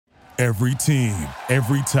Every team,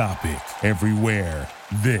 every topic, everywhere.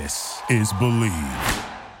 This is Believe.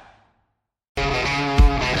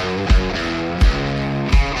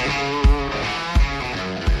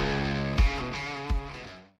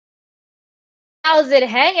 How's it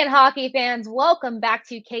hanging, hockey fans? Welcome back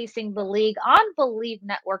to Casing the League on Believe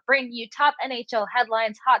Network, bringing you top NHL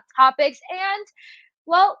headlines, hot topics, and,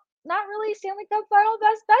 well, not really Stanley Cup Final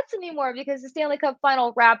best bets anymore because the Stanley Cup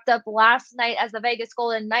Final wrapped up last night as the Vegas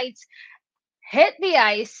Golden Knights hit the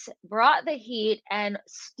ice, brought the heat, and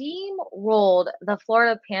steamrolled the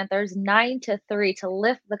Florida Panthers 9-3 to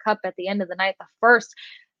lift the cup at the end of the night, the first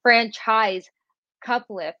franchise cup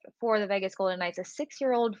lift for the Vegas Golden Knights, a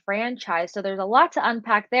 6-year-old franchise. So there's a lot to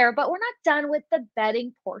unpack there, but we're not done with the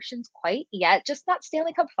betting portions quite yet. Just not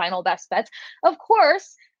Stanley Cup Final best bets. Of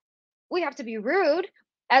course, we have to be rude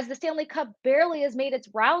as the Stanley Cup barely has made its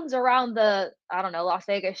rounds around the, Las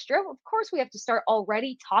Vegas Strip. Of course, we have to start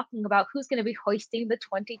already talking about who's going to be hoisting the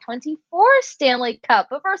 2024 Stanley Cup.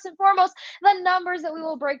 But first and foremost, the numbers that we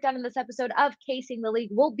will break down in this episode of Casing the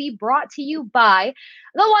League will be brought to you by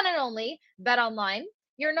the one and only BetOnline,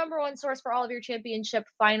 your number one source for all of your championship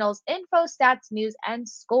finals info, stats, news, and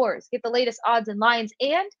scores. Get the latest odds and lines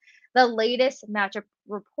and the latest matchup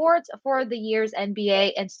reports for the year's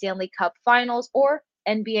NBA and Stanley Cup finals or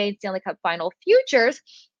NBA and Stanley Cup final futures.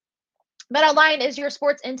 BetOnline is your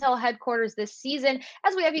sports intel headquarters this season,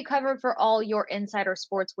 as we have you covered for all your insider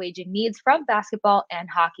sports wagering needs, from basketball and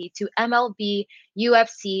hockey to MLB,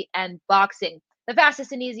 UFC, and boxing. The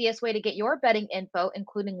fastest and easiest way to get your betting info,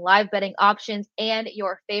 including live betting options and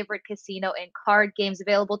your favorite casino and card games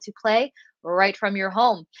available to play right from your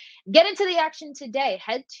home. Get into the action today.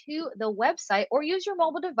 Head to the website or use your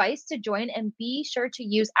mobile device to join, and be sure to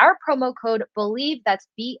use our promo code BELIEVE, that's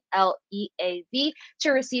BLEAV, to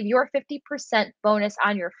receive your 50% bonus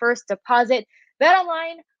on your first deposit.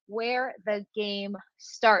 BetOnline, where the game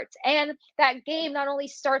starts. And that game not only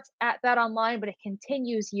starts at BetOnline, but it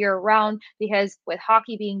continues year round, because with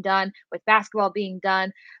hockey being done, with basketball being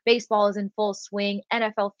done, baseball is in full swing,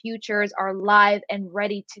 NFL futures are live and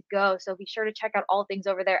ready to go. So be sure to check out all things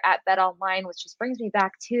over there at BetOnline, which just brings me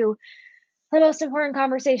back to the most important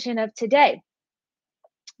conversation of today.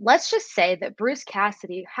 Let's just say that Bruce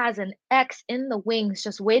Cassidy has an ex in the wings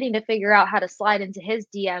just waiting to figure out how to slide into his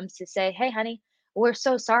DMs to say, hey, honey, we're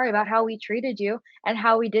so sorry about how we treated you and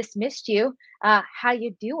how we dismissed you. How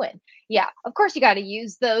you doing? Yeah, of course you got to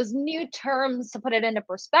use those new terms to put it into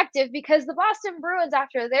perspective, because the Boston Bruins,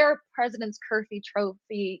 after their President's Trophy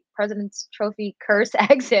curse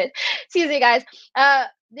exit, excuse me, guys,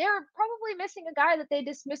 they're probably missing a guy that they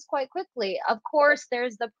dismissed quite quickly. Of course,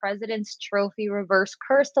 there's the President's Trophy reverse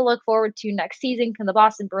curse to look forward to next season. Can the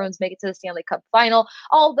Boston Bruins make it to the Stanley Cup Final?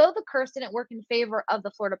 Although the curse didn't work in favor of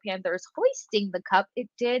the Florida Panthers hoisting the cup, it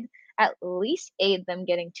did at least aid them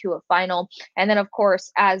getting to a final. And then, of course,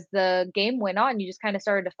 as the game went on, you just kind of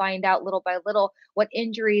started to find out little by little what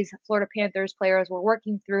injuries Florida Panthers players were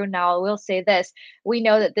working through. Now, I will say this. We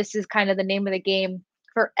know that this is kind of the name of the game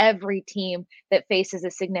for every team that faces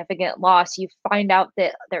a significant loss. You find out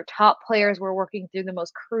that their top players were working through the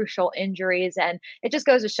most crucial injuries. And it just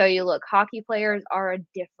goes to show you, look, hockey players are a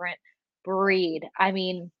different breed. I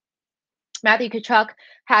mean, Matthew Tkachuk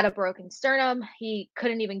had a broken sternum. He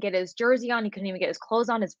couldn't even get his jersey on. He couldn't even get his clothes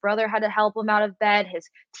on. His brother had to help him out of bed. His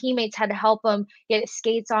teammates had to help him get his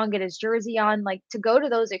skates on, get his jersey on. Like, to go to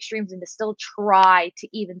those extremes and to still try to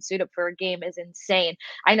even suit up for a game is insane.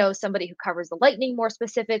 I know somebody who covers the Lightning more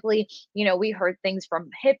specifically. We heard things from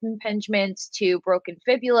hip impingements to broken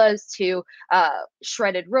fibulas to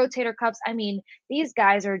shredded rotator cuffs. I mean, these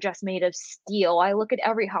guys are just made of steel. I look at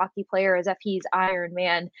every hockey player as if he's Iron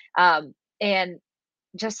Man. And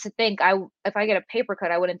just to think, if I get a paper cut,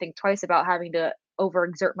 I wouldn't think twice about having to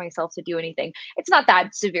overexert myself to do anything. It's not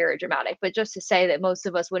that severe or dramatic, but just to say that most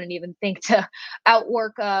of us wouldn't even think to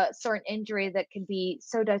outwork a certain injury that can be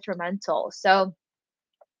so detrimental. So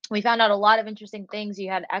we found out a lot of interesting things. You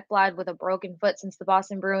had Ekblad with a broken foot since the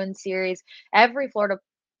Boston Bruins series. Every Florida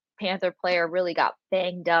Panther player really got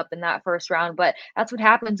banged up in that first round, but that's what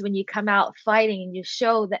happens when you come out fighting and you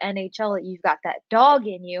show the NHL that you've got that dog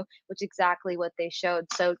in you, which is exactly what they showed.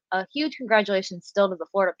 So a huge congratulations still to the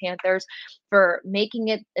Florida Panthers for making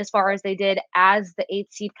it as far as they did as the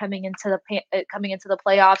 8th seed coming into the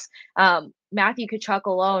playoffs. Matthew Tkachuk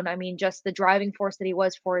alone, I mean, just the driving force that he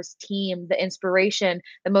was for his team, the inspiration,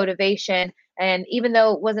 the motivation, and even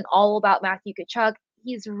though it wasn't all about Matthew Tkachuk,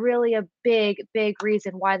 he's really a big, big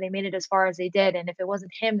reason why they made it as far as they did. And if it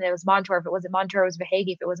wasn't him, then it was Montour. If it wasn't Montour, it was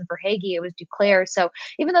Verhaeghe. If it wasn't Verhaeghe, it was Duclair. So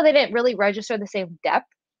even though they didn't really register the same depth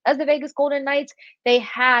as the Vegas Golden Knights, they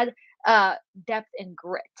had depth and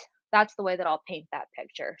grit. that's the way that I'll paint that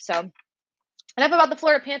picture. So enough about the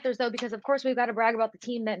Florida Panthers, though, because of course we've got to brag about the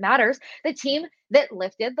team that matters, the team that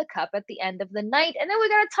lifted the cup at the end of the night. And then we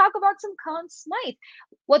got to talk about some Conn Smythe,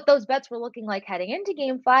 what those bets were looking like heading into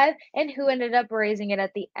game 5, and who ended up raising it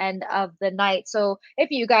at the end of the night. So if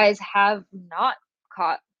you guys have not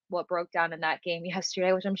caught what broke down in that game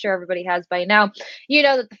yesterday, which I'm sure everybody has by now, you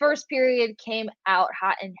know that the first period came out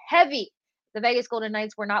hot and heavy. The Vegas Golden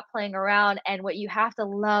Knights were not playing around. And what you have to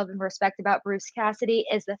love and respect about Bruce Cassidy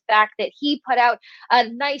is the fact that he put out a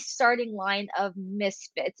nice starting line of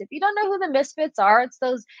misfits. If you don't know who the misfits are, it's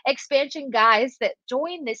those expansion guys that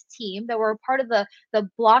joined this team that were part of the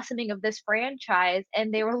blossoming of this franchise.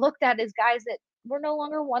 And they were looked at as guys that were no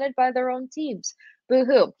longer wanted by their own teams.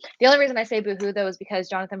 Boo-hoo. The only reason I say boo-hoo, though, is because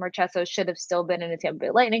Jonathan Marchessault should have still been in a Tampa Bay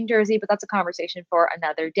Lightning jersey, but that's a conversation for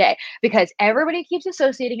another day because everybody keeps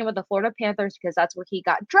associating him with the Florida Panthers because that's where he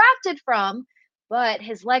got drafted from, but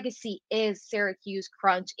his legacy is Syracuse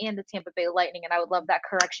Crunch and the Tampa Bay Lightning, and I would love that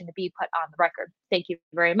correction to be put on the record. Thank you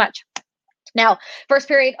very much. Now, first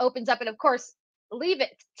period opens up, and of course, leave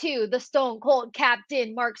it to the Stone Cold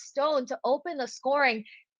captain, Mark Stone, to open the scoring,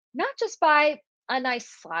 not just by a nice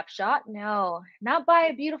slap shot. No, not by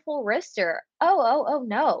a beautiful wrister. Oh,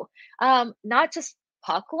 no. Not just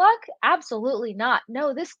puck luck. Absolutely not.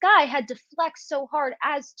 No, this guy had to flex so hard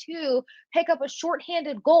as to pick up a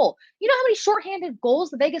shorthanded goal. You know how many shorthanded goals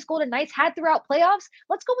the Vegas Golden Knights had throughout playoffs?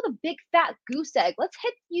 Let's go with a big fat goose egg. Let's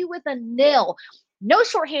hit you with a nil. No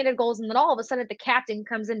shorthanded goals, and then all of a sudden the captain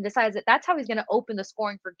comes in and decides that that's how he's going to open the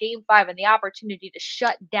scoring for game 5 and the opportunity to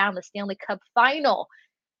shut down the Stanley Cup final.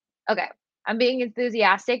 Okay, I'm being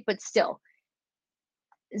enthusiastic, but still,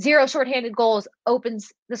 0 shorthanded goals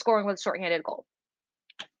opens the scoring with a shorthanded goal.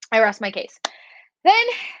 I rest my case. Then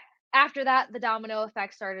after that, the domino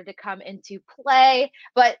effect started to come into play,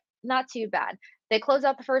 but not too bad. They closed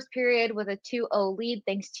out the first period with a 2-0 lead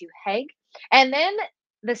thanks to Haig. And then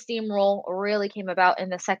the steamroll really came about in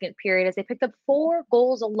the second period as they picked up 4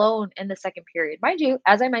 goals alone in the second period. Mind you,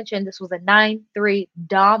 as I mentioned, this was a 9-3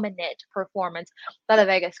 dominant performance by the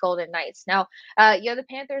Vegas Golden Knights. Now, you have the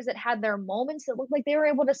Panthers that had their moments that looked like they were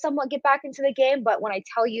able to somewhat get back into the game, but when I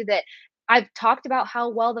tell you that I've talked about how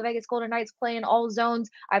well the Vegas Golden Knights play in all zones,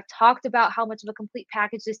 I've talked about how much of a complete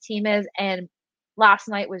package this team is, and last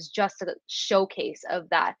night was just a showcase of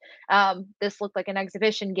that. This looked like an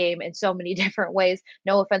exhibition game in so many different ways.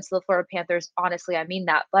 No offense to the Florida Panthers. Honestly, I mean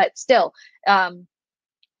that. But still,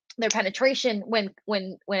 their penetration when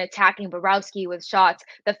attacking Bobrovsky with shots,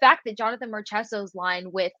 the fact that Jonathan Marchessault's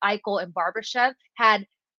line with Eichel and Barbashev had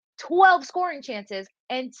 12 scoring chances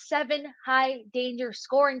and 7 high danger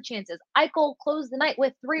scoring chances. Eichel closed the night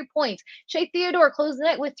with 3 points. Shea Theodore closed the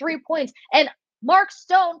night with 3 points. And Mark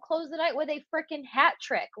Stone closed the night with a freaking hat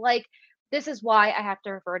trick. Like, this is why I have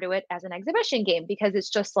to refer to it as an exhibition game, because it's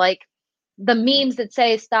just like the memes that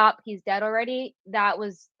say, stop, he's dead already. That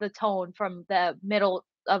was the tone from the middle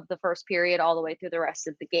of the first period all the way through the rest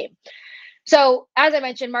of the game. So, as I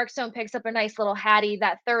mentioned, Mark Stone picks up a nice little hattie.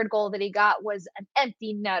 That third goal that he got was an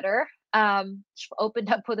empty netter.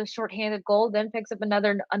 Opened up with a shorthanded goal, then picks up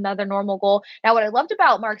another normal goal. Now, what I loved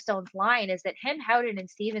about Mark Stone's line is that him, Howden, and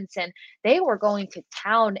Stevenson, they were going to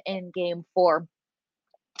town in game 4.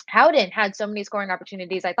 Howden had so many scoring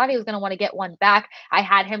opportunities. I thought he was going to want to get one back. I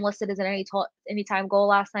had him listed as an anytime goal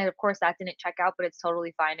last night. Of course, that didn't check out, but it's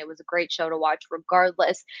totally fine. It was a great show to watch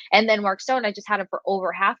regardless. And then Mark Stone, I just had him for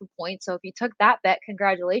over half a point. So if you took that bet,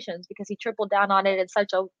 congratulations, because he tripled down on it in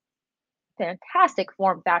such a fantastic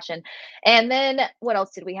form fashion. And then what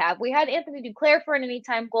else did we have? We had Anthony Duclair for an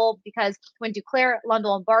anytime goal, because when Duclair,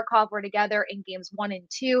 Lundell, and Barkov were together in games 1 and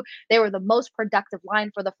 2, they were the most productive line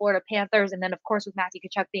for the Florida Panthers. And then, of course, with Matthew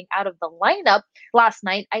Tkachuk being out of the lineup last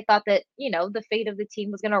night, I thought that, the fate of the team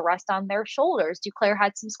was going to rest on their shoulders. Duclair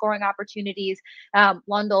had some scoring opportunities.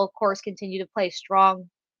 Lundell, of course, continued to play strong,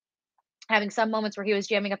 having some moments where he was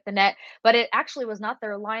jamming up the net, but it actually was not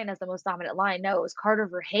their line as the most dominant line. No, it was Carter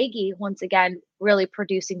Verhaeghe once again really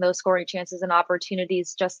producing those scoring chances and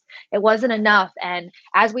opportunities. Just, it wasn't enough. And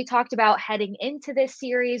as we talked about heading into this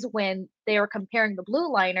series, when they were comparing the blue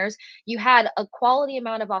liners, you had a quality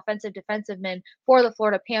amount of offensive defensive men for the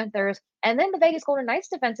Florida Panthers, and then the Vegas Golden Knights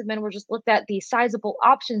defensive men were just looked at the sizable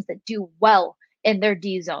options that do well in their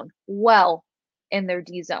D zone.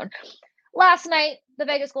 Last night, the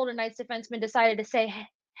Vegas Golden Knights defenseman decided to say,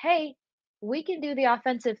 hey, we can do the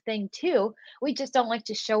offensive thing too. We just don't like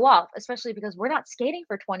to show off, especially because we're not skating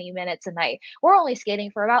for 20 minutes a night. We're only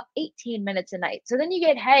skating for about 18 minutes a night. So then you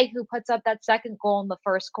get Haig, who puts up that second goal in the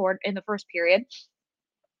first period.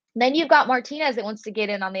 Then you've got Martinez that wants to get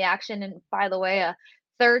in on the action. And by the way, a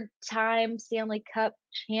third-time Stanley Cup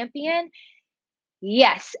champion.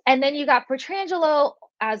 Yes, and then you got Pietrangelo,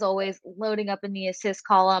 as always, loading up in the assist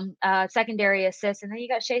column, secondary assists, and then you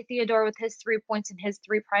got Shea Theodore with his 3 points and his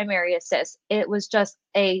 3 primary assists. It was just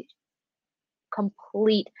a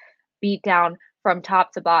complete beatdown from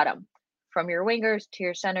top to bottom. From your wingers to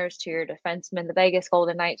your centers to your defensemen, the Vegas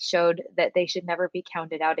Golden Knights showed that they should never be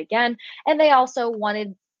counted out again. And they also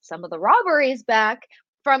wanted some of the robberies back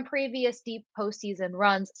from previous deep postseason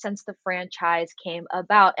runs since the franchise came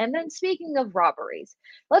about. And then, speaking of robberies,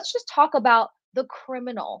 let's just talk about the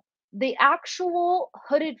criminal, the actual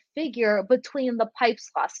hooded figure between the pipes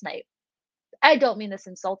last night. I don't mean this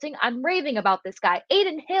insulting. I'm raving about this guy,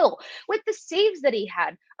 Aiden Hill, with the saves that he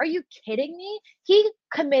had. Are you kidding me? He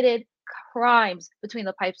committed crimes between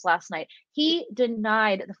the pipes last night. He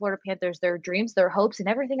denied the Florida Panthers their dreams, their hopes, and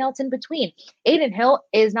everything else in between. Aiden Hill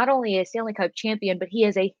is not only a Stanley Cup champion, but he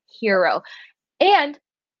is a hero. And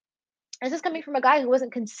this is coming from a guy who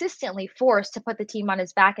wasn't consistently forced to put the team on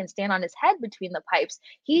his back and stand on his head between the pipes.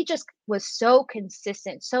 He just was so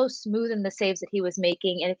consistent, so smooth in the saves that he was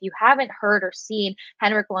making. And if you haven't heard or seen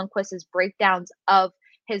Henrik Lundqvist's breakdowns of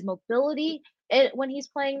his mobility when he's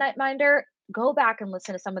playing Netminder, go back and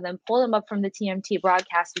listen to some of them, pull them up from the TMT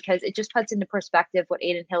broadcast, because it just puts into perspective what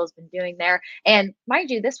Aiden Hill has been doing there. And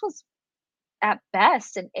mind you, this was at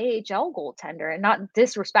best an AHL goaltender, and not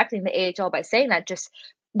disrespecting the AHL by saying that, just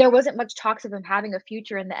there wasn't much talks of him having a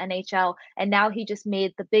future in the NHL, and now he just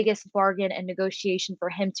made the biggest bargain and negotiation for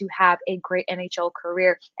him to have a great NHL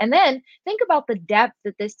career. And then think about the depth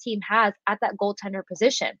that this team has at that goaltender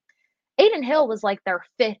position. Aiden Hill was like their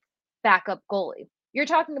fifth backup goalie. You're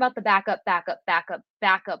talking about the backup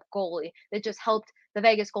goalie that just helped the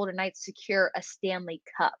Vegas Golden Knights secure a Stanley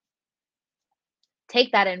Cup.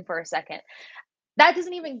 Take that in for a second. That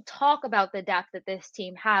doesn't even talk about the depth that this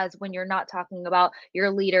team has when you're not talking about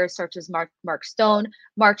your leaders such as Mark Stone,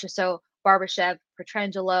 Marchessault, Barbashev,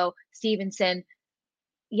 Pietrangelo, Stevenson.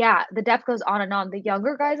 Yeah, the depth goes on and on. The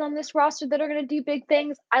younger guys on this roster that are going to do big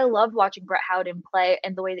things. I love watching Brett Howden play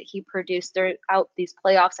and the way that he produced throughout these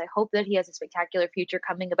playoffs. I hope that he has a spectacular future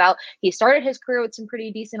coming about. He started his career with some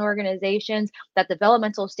pretty decent organizations. That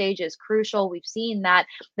developmental stage is crucial. We've seen that.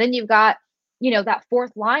 Then you've got, that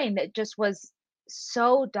fourth line that just was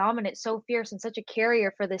so dominant, so fierce, and such a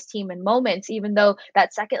carrier for this team in moments, even though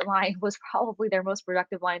that second line was probably their most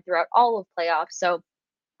productive line throughout all of playoffs. So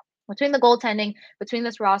between the goaltending, between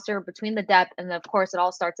this roster, between the depth, and of course, it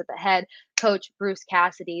all starts at the head coach, Bruce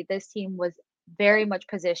Cassidy, this team was very much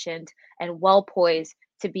positioned and well poised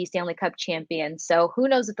to be Stanley Cup champions. So who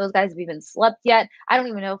knows if those guys have even slept yet? I don't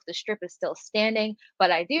even know if the strip is still standing,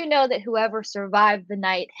 but I do know that whoever survived the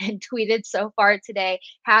night and tweeted so far today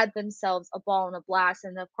had themselves a ball and a blast.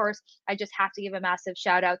 And of course, I just have to give a massive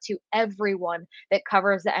shout out to everyone that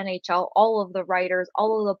covers the NHL, all of the writers,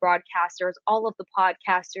 all of the broadcasters, all of the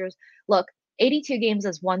podcasters. Look, 82 games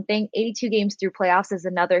is one thing. 82 games through playoffs is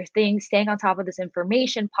another thing. Staying on top of this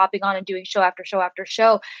information, popping on and doing show after show after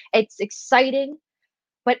show. It's exciting,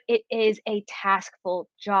 but it is a taskful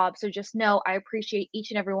job. So just know I appreciate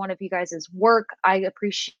each and every one of you guys' work. I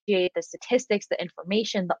appreciate the statistics, the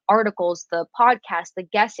information, the articles, the podcast, the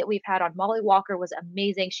guests that we've had on. Molly Walker was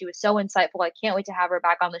amazing. She was so insightful. I can't wait to have her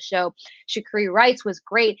back on the show. Shakri Wrights was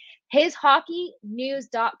great. His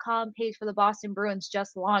hockeynews.com page for the Boston Bruins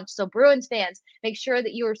just launched. So Bruins fans, make sure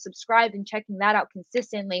that you are subscribed and checking that out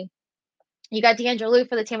consistently. You got D'Angelo Lou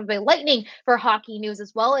for the Tampa Bay Lightning for hockey news,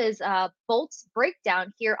 as well as Bolts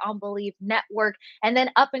Breakdown here on Believe Network. And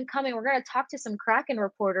then up and coming, we're going to talk to some Kraken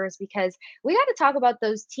reporters, because we got to talk about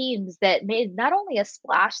those teams that made not only a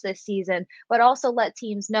splash this season, but also let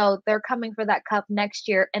teams know they're coming for that cup next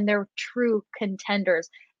year, and they're true contenders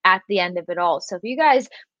at the end of it all. So if you guys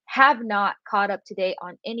have not caught up to date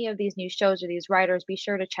on any of these new shows or these writers, be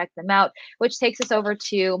sure to check them out, which takes us over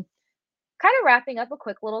to kind of wrapping up a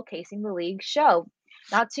quick little Casing the League show.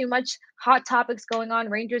 Not too much hot topics going on.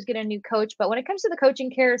 Rangers get a new coach, but when it comes to the coaching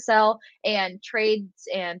carousel and trades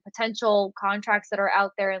and potential contracts that are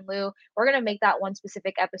out there in lieu, we're going to make that one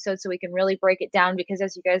specific episode so we can really break it down, because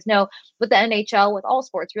as you guys know, with the NHL, with all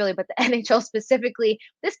sports really, but the NHL specifically,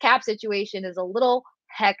 this cap situation is a little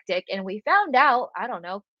hectic. And we found out, I don't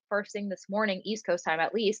know, first thing this morning, East Coast time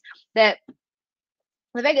at least, that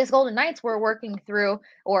the Vegas Golden Knights were working through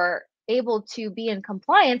or able to be in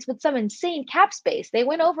compliance with some insane cap space. They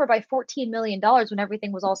went over by $14 million when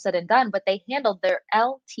everything was all said and done, but they handled their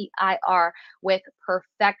LTIR with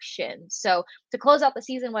perfection. So to close out the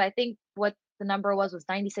season, what the number was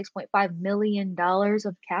 $96.5 million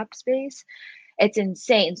of cap space. It's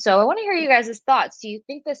insane. So I want to hear you guys' thoughts. Do you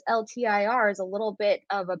think this LTIR is a little bit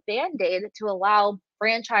of a band-aid to allow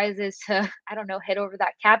franchises to, I don't know, hit over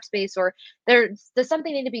that cap space, or does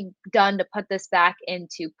something need to be done to put this back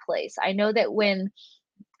into place? I know that when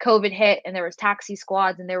COVID hit and there was taxi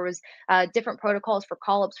squads and there was different protocols for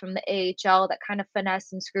call-ups from the AHL that kind of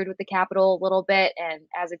finessed and screwed with the capital a little bit. And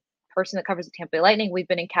as a person that covers the Tampa Bay Lightning, we've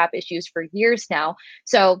been in cap issues for years now.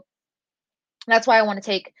 So that's why I want to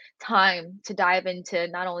take time to dive into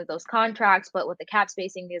not only those contracts, but what the cap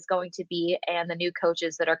spacing is going to be and the new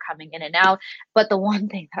coaches that are coming in and out. But the one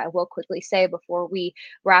thing that I will quickly say before we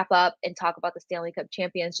wrap up and talk about the Stanley Cup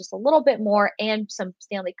champions just a little bit more and some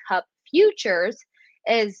Stanley Cup futures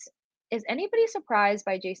is anybody surprised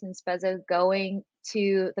by Jason Spezza going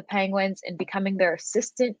to the Penguins and becoming their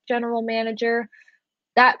assistant general manager?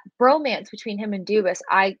 That bromance between him and Dubas,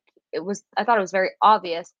 I thought it was very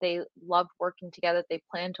obvious. They loved working together. They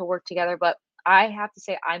planned to work together, but I have to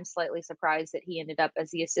say I'm slightly surprised that he ended up as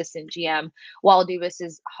the assistant GM while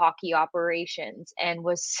Dubas's hockey operations, and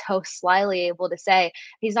was so slyly able to say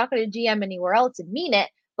he's not going to GM anywhere else and mean it,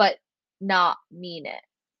 but not mean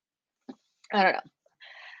it. I don't know.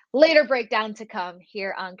 Later breakdown to come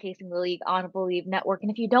here on Casing the League on Believe Network.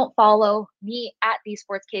 And if you don't follow me at the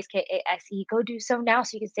Sports Case, KASE, go do so now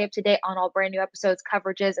so you can stay up to date on all brand new episodes,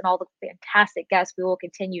 coverages, and all the fantastic guests we will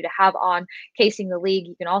continue to have on Casing the League.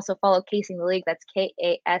 You can also follow Casing the League, that's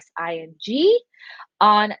KASING,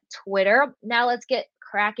 on Twitter. Now let's get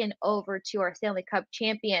cracking over to our Stanley Cup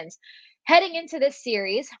champions. Heading into this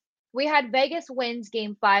series, we had Vegas wins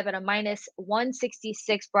Game 5 at a minus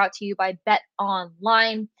 166, brought to you by Bet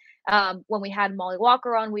Online. When we had Molly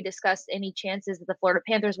Walker on, we discussed any chances that the Florida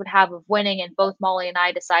Panthers would have of winning, and both Molly and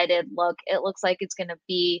I decided, look, it looks like it's going to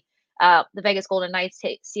be the Vegas Golden Knights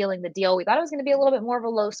sealing the deal. We thought it was going to be a little bit more of a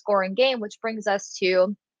low-scoring game, which brings us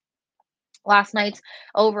to last night's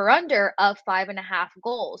over-under of 5.5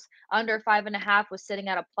 goals. Under 5.5 was sitting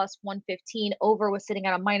at a plus 115. Over was sitting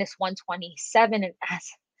at a minus 127. And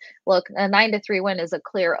look, a 9-3 win is a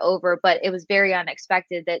clear over, but it was very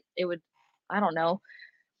unexpected that it would, I don't know,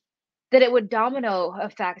 that it would domino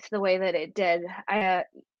effect the way that it did.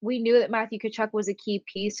 We knew that Matthew Tkachuk was a key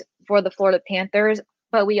piece for the Florida Panthers,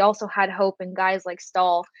 but we also had hope in guys like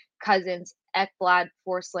Stahl, Cousins, Ekblad,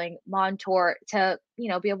 Forsling, Montour to,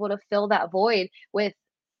 be able to fill that void with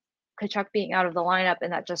Tkachuk being out of the lineup,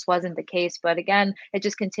 and that just wasn't the case. But again, it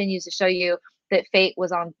just continues to show you that fate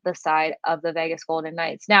was on the side of the Vegas Golden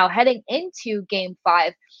Knights. Now, heading into Game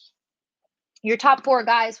 5, your top 4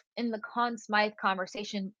 guys in the Conn Smythe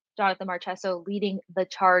conversation, Jonathan Marchessault leading the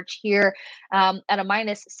charge here at a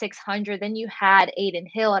minus 600. Then you had Adin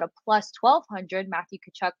Hill at a plus 1,200, Matthew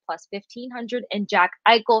Tkachuk plus 1,500, and Jack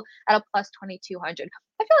Eichel at a plus 2,200.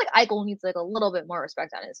 I feel like Eichel needs a little bit more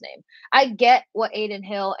respect on his name. I get what Adin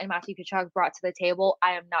Hill and Matthew Tkachuk brought to the table.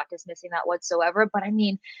 I am not dismissing that whatsoever. But I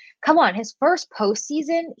mean, come on, his first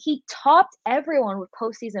postseason, he topped everyone with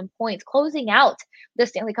postseason points, closing out the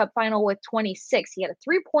Stanley Cup final with 26. He had a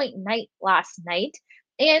 3-point night last night.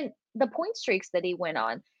 And the point streaks that he went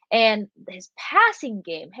on, and his passing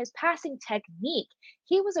game, his passing technique,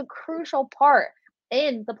 he was a crucial part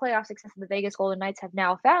in the playoff success the Vegas Golden Knights have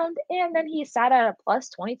now found. And then he sat at a plus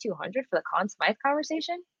 2,200 for the Conn Smythe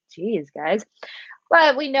conversation. Jeez, guys.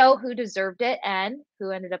 But we know who deserved it and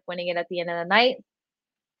who ended up winning it at the end of the night.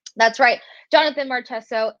 That's right. Jonathan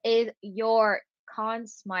Marchessault is your Conn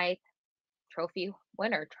Smythe trophy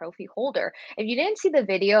winner, trophy holder. If you didn't see the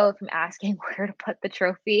video of him asking where to put the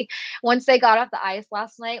trophy once they got off the ice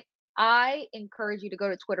last night, I encourage you to go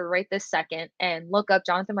to Twitter right this second and look up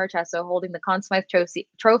Jonathan Marchessault holding the Conn Smythe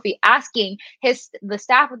trophy, asking the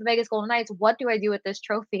staff of the Vegas Golden Knights, what do I do with this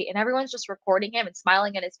trophy? And everyone's just recording him and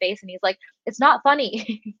smiling in his face. And he's like, it's not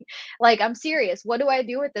funny. I'm serious. What do I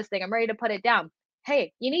do with this thing? I'm ready to put it down.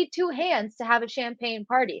 Hey, you need 2 hands to have a champagne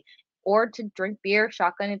party, or to drink beer,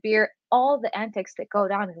 shotgun a beer, all the antics that go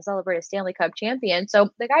down to celebrate a Stanley Cup champion. So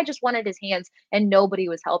the guy just wanted his hands and nobody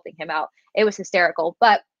was helping him out. It was hysterical.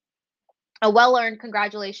 But a well-earned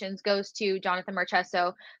congratulations goes to Jonathan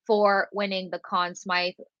Marchessault for winning the Conn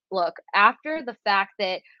Smythe. Look, after the fact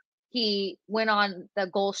that he went on the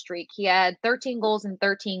goal streak, he had 13 goals in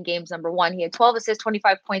 13 games, number one. He had 12 assists,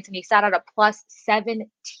 25 points, and he sat at a plus 17.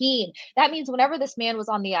 That means whenever this man was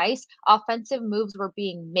on the ice, offensive moves were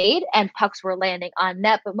being made and pucks were landing on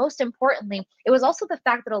net. But most importantly, it was also the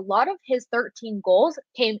fact that a lot of his 13 goals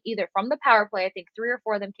came either from the power play. I think 3 or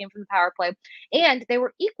 4 of them came from the power play, and they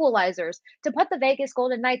were equalizers to put the Vegas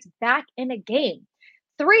Golden Knights back in a game.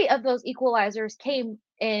 3 of those equalizers came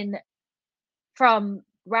in from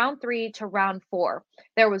round 3 to round 4.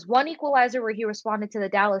 There was one equalizer where he responded to the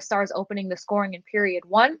Dallas Stars opening the scoring in period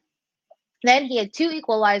 1. Then he had 2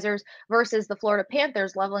 equalizers versus the Florida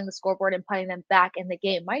Panthers, leveling the scoreboard and putting them back in the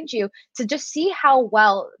game. Mind you, to just see how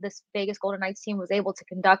well this Vegas Golden Knights team was able to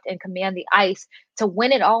conduct and command the ice to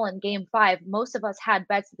win it all in game 5, most of us had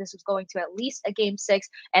bets that this was going to at least a game 6,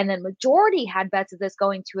 and then majority had bets of this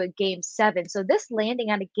going to a game 7. So this landing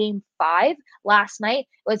at a game 5 last night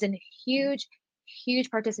was a huge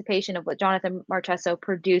participation of what Jonathan Marchessault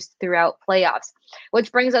produced throughout playoffs,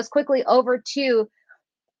 which brings us quickly over to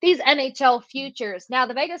these NHL futures. Now,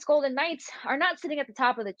 the Vegas Golden Knights are not sitting at the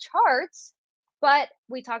top of the charts, but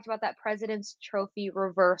we talked about that President's Trophy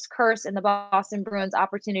reverse curse and the Boston Bruins'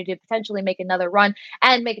 opportunity to potentially make another run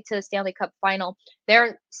and make it to the Stanley Cup final.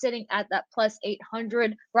 They're sitting at that plus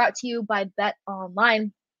 800, brought to you by Bet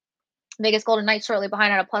Online. Vegas Golden Knights shortly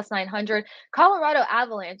behind at a plus 900. Colorado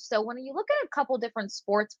Avalanche. So when you look at a couple different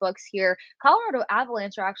sports books here, Colorado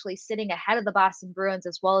Avalanche are actually sitting ahead of the Boston Bruins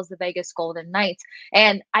as well as the Vegas Golden Knights.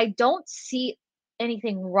 And I don't see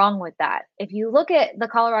anything wrong with that. If you look at the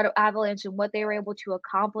Colorado Avalanche and what they were able to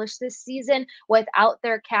accomplish this season without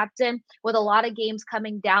their captain, with a lot of games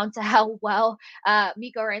coming down to how well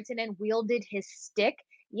Mikko Rantanen wielded his stick,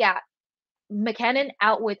 yeah, McKinnon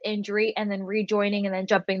out with injury and then rejoining and then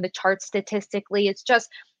jumping the charts statistically. It's just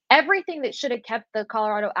everything that should have kept the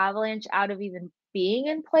Colorado Avalanche out of even being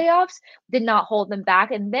in playoffs did not hold them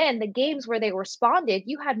back. And then the games where they responded,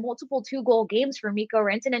 you had multiple 2-goal games for Mikko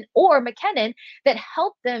Rantanen or McKinnon that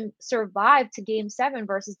helped them survive to game 7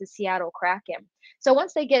 versus the Seattle Kraken. So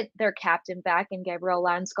once they get their captain back in Gabriel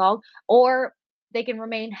Landeskog, or they can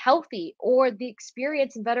remain healthy, or the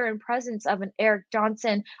experience and veteran presence of an Eric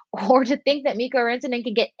Johnson, or to think that Mikko Rantanen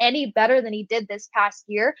can get any better than he did this past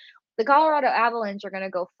year, the Colorado Avalanche are going to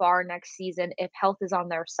go far next season if health is on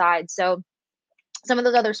their side. So some of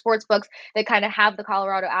those other sports books that kind of have the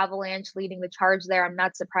Colorado Avalanche leading the charge there, I'm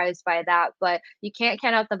not surprised by that. But you can't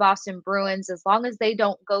count out the Boston Bruins as long as they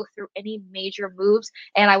don't go through any major moves.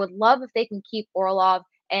 And I would love if they can keep Orlov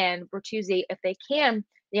and Bertuzzi if they can.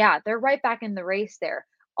 Yeah, they're right back in the race there.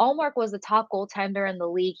 Allmark was the top goaltender in the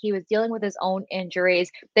league. He was dealing with his own injuries.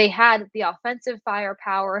 They had the offensive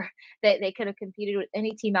firepower that they could have competed with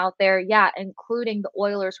any team out there. Yeah, including the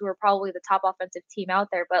Oilers, who are probably the top offensive team out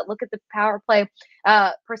there. But look at the power play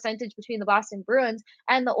percentage between the Boston Bruins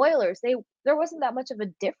and the Oilers. There wasn't that much of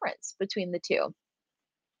a difference between the two.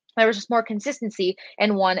 There was just more consistency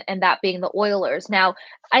in one, and that being the Oilers. Now,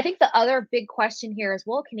 I think the other big question here is,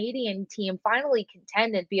 will a Canadian team finally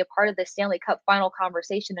contend and be a part of the Stanley Cup final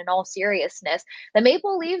conversation in all seriousness? The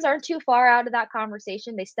Maple Leafs aren't too far out of that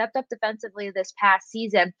conversation. They stepped up defensively this past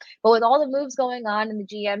season, but with all the moves going on in the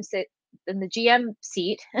GM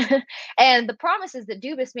seat and the promises that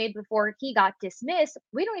Dubas made before he got dismissed,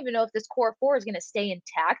 we don't even know if this core 4 is going to stay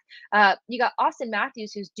intact. You got Austin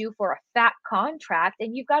Matthews, who's due for a fat contract,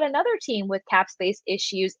 and you've got another team with cap space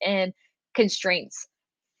issues and constraints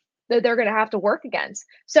that they're going to have to work against.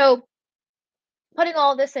 So putting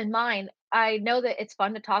all this in mind, I know that it's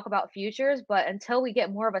fun to talk about futures, but until we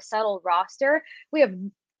get more of a settled roster, we have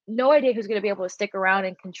no idea who's going to be able to stick around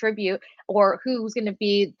and contribute, or who's going to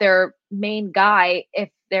be their main guy if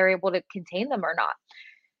they're able to contain them or not.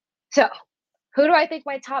 So who do I think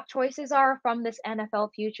my top choices are from this NFL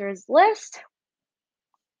futures list?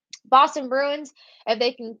 Boston Bruins, if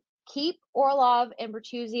they can keep Orlov and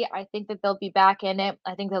Bertuzzi, I think that they'll be back in it.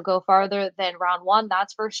 I think they'll go farther than round 1,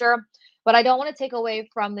 that's for sure. But I don't want to take away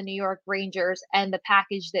from the New York Rangers and the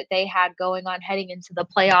package that they had going on heading into the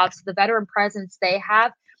playoffs, the veteran presence they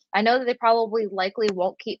have. I know that they probably likely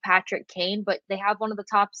won't keep Patrick Kane, but they have one of the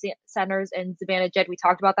top centers in Zibanejad. We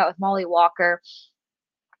talked about that with Molly Walker.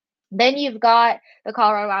 Then you've got the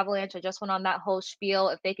Colorado Avalanche. I just went on that whole spiel.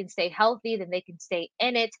 If they can stay healthy, then they can stay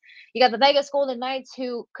in it. You got the Vegas Golden Knights,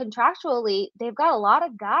 who contractually, they've got a lot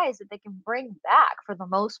of guys that they can bring back for the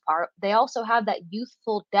most part. They also have that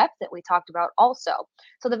youthful depth that we talked about also.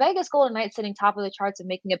 So the Vegas Golden Knights sitting top of the charts and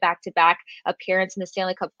making a back-to-back appearance in the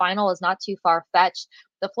Stanley Cup final is not too far-fetched.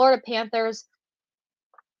 The Florida Panthers,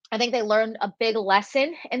 I think they learned a big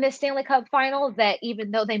lesson in the Stanley Cup final, that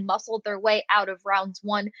even though they muscled their way out of rounds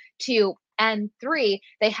 1, 2, and 3,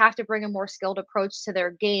 they have to bring a more skilled approach to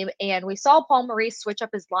their game. And we saw Paul Maurice switch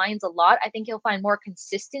up his lines a lot. I think he'll find more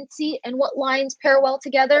consistency in what lines pair well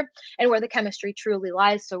together and where the chemistry truly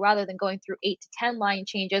lies. So rather than going through 8 to 10 line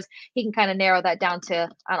changes, he can kind of narrow that down to,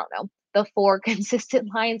 I don't know, the 4 consistent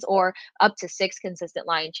lines or up to 6 consistent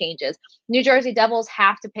line changes. New Jersey Devils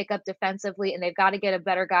have to pick up defensively, and they've got to get a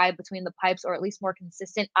better guy between the pipes, or at least more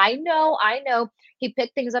consistent. I know he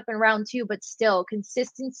picked things up in round 2, but still,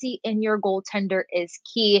 consistency in your goaltender is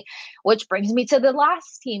key, which brings me to the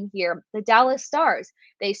last team here, the Dallas Stars.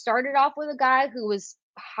 They started off with a guy who was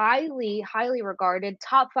highly regarded,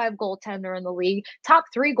 top 5 goaltender in the league, top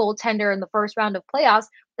 3 goaltender in the first round of playoffs,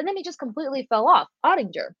 and then he just completely fell off,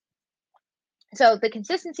 Ottinger. So the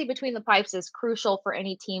consistency between the pipes is crucial for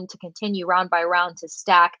any team to continue round by round to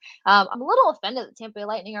stack. I'm a little offended that Tampa Bay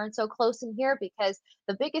Lightning aren't so close in here, because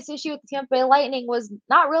the biggest issue with the Tampa Bay Lightning was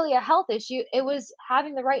not really a health issue. It was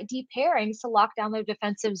having the right deep pairings to lock down their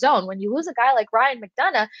defensive zone. When you lose a guy like Ryan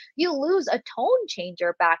McDonagh, you lose a tone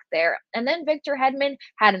changer back there. And then Victor Hedman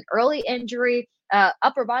had an early injury,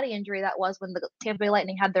 upper body injury that was, when the Tampa Bay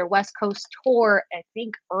Lightning had their West Coast tour, I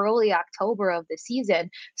think early October of the season.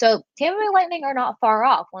 So Tampa Bay Lightning are not far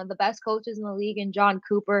off. One of the best coaches in the league in John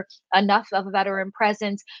Cooper, enough of a veteran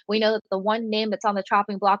presence. We know that the one name that's on the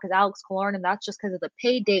chopping block is Alex Killorn, and that's just because of the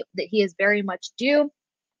pay date that he is very much due.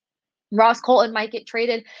 Ross Colton might get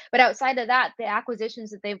traded, but outside of that, the acquisitions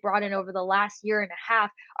that they've brought in over the last year and a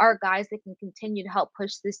half are guys that can continue to help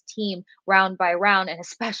push this team round by round, and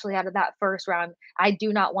especially out of that first round. I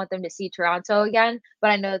do not want them to see Toronto again,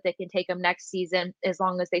 but I know that they can take them next season as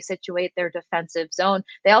long as they situate their defensive zone.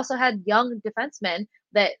 They also had young defensemen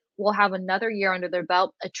that will have another year under their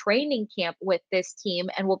belt, a training camp with this team,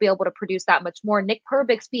 and will be able to produce that much more. Nick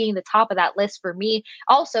Perbix being the top of that list for me.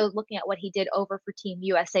 Also, looking at what he did over for Team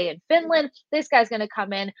USA in Finland, this guy's going to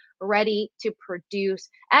come in ready to produce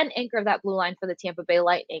and anchor that blue line for the Tampa Bay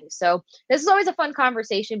Lightning. So this is always a fun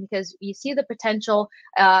conversation, because you see the potential,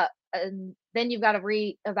 and then you've got to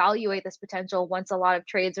reevaluate this potential once a lot of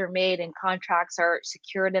trades are made and contracts are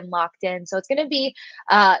secured and locked in. So it's going to be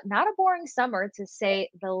not a boring summer, to say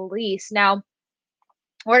the least. Now,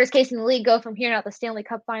 where does Casing the League go from here now that the Stanley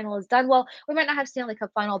Cup final is done? Well, we might not have Stanley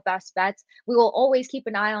Cup final best bets. We will always keep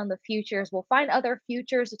an eye on the futures. We'll find other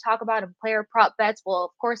futures to talk about in player prop bets. We'll,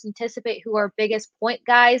 of course, anticipate who our biggest point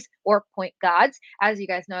guys, or point gods, as you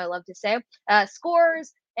guys know I love to say,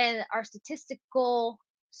 scores, and our statistical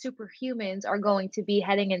superhumans are going to be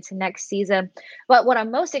heading into next season. But what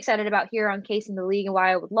I'm most excited about here on Casing the League, and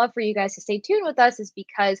why I would love for you guys to stay tuned with us, is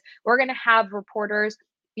because we're going to have reporters,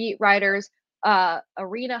 beat writers,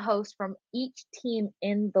 arena hosts from each team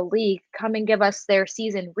in the league come and give us their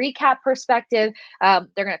season recap perspective. They're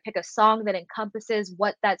going to pick a song that encompasses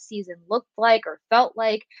what that season looked like or felt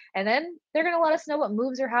like, and then they're going to let us know what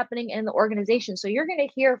moves are happening in the organization. So you're going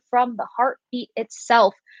to hear from the heartbeat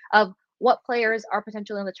itself of what players are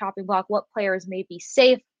potentially on the chopping block, what players may be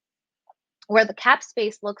safe, where the cap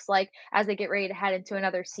space looks like as they get ready to head into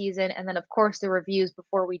another season. And then, of course, the reviews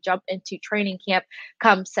before we jump into training camp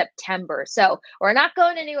come September. So we're not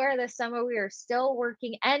going anywhere this summer. We are still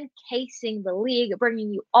working and casing the league,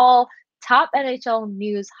 bringing you all top NHL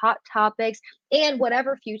news, hot topics, and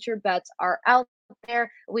whatever future bets are out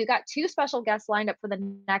there. We've got 2 special guests lined up for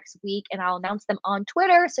the next week, and I'll announce them on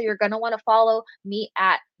Twitter. So you're going to want to follow me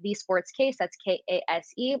at The Sports Case. That's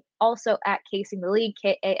KASE. Also at Casing the League,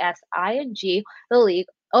 KASING, the league.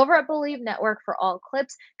 Over at Believe Network for all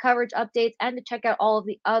clips, coverage updates, and to check out all of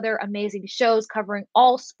the other amazing shows covering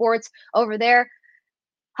all sports over there.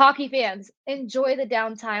 Hockey fans, enjoy the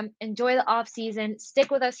downtime, enjoy the off season.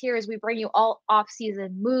 Stick with us here as we bring you all off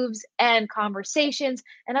season moves and conversations.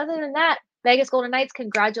 And other than that, Vegas Golden Knights,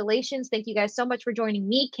 congratulations. Thank you guys so much for joining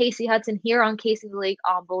me, Casey Hudson, here on Casing the League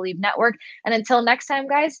on Believe Network. And until next time,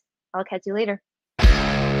 guys, I'll catch you later.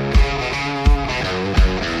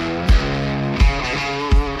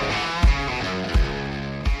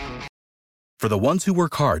 For the ones who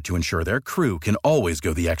work hard to ensure their crew can always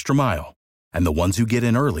go the extra mile, and the ones who get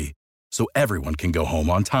in early so everyone can go home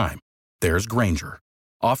on time, there's Grainger,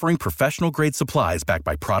 offering professional-grade supplies backed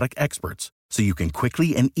by product experts, so you can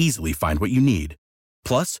quickly and easily find what you need.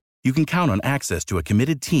 Plus, you can count on access to a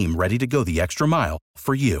committed team ready to go the extra mile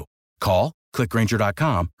for you. Call, click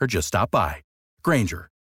Grainger.com, or just stop by. Grainger,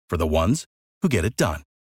 for the ones who get it done.